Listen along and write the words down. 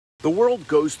The world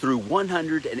goes through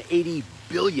 180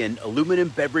 billion aluminum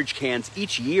beverage cans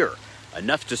each year,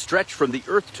 enough to stretch from the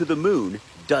Earth to the moon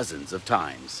dozens of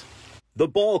times. The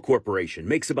Ball Corporation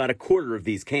makes about a quarter of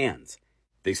these cans.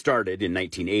 They started in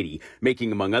 1980,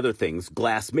 making, among other things,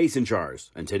 glass mason jars,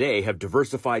 and today have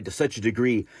diversified to such a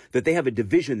degree that they have a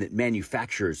division that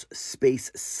manufactures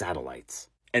space satellites.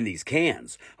 And these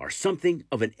cans are something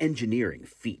of an engineering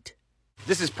feat.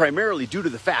 This is primarily due to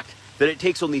the fact that it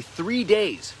takes only 3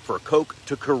 days for Coke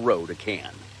to corrode a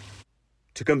can.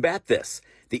 To combat this,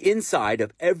 the inside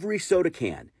of every soda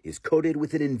can is coated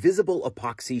with an invisible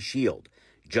epoxy shield,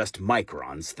 just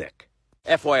microns thick.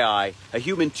 FYI, a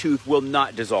human tooth will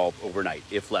not dissolve overnight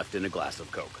if left in a glass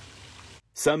of Coke.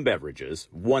 Some beverages,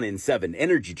 1 in 7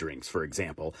 energy drinks for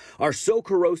example, are so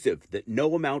corrosive that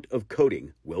no amount of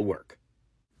coating will work.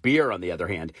 Beer, on the other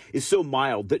hand, is so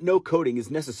mild that no coating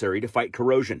is necessary to fight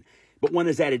corrosion, but one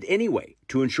is added anyway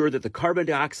to ensure that the carbon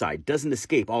dioxide doesn't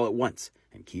escape all at once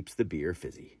and keeps the beer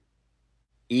fizzy.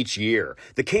 Each year,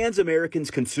 the cans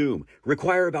Americans consume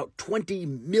require about 20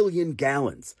 million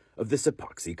gallons of this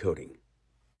epoxy coating.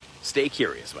 Stay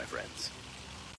curious, my friends.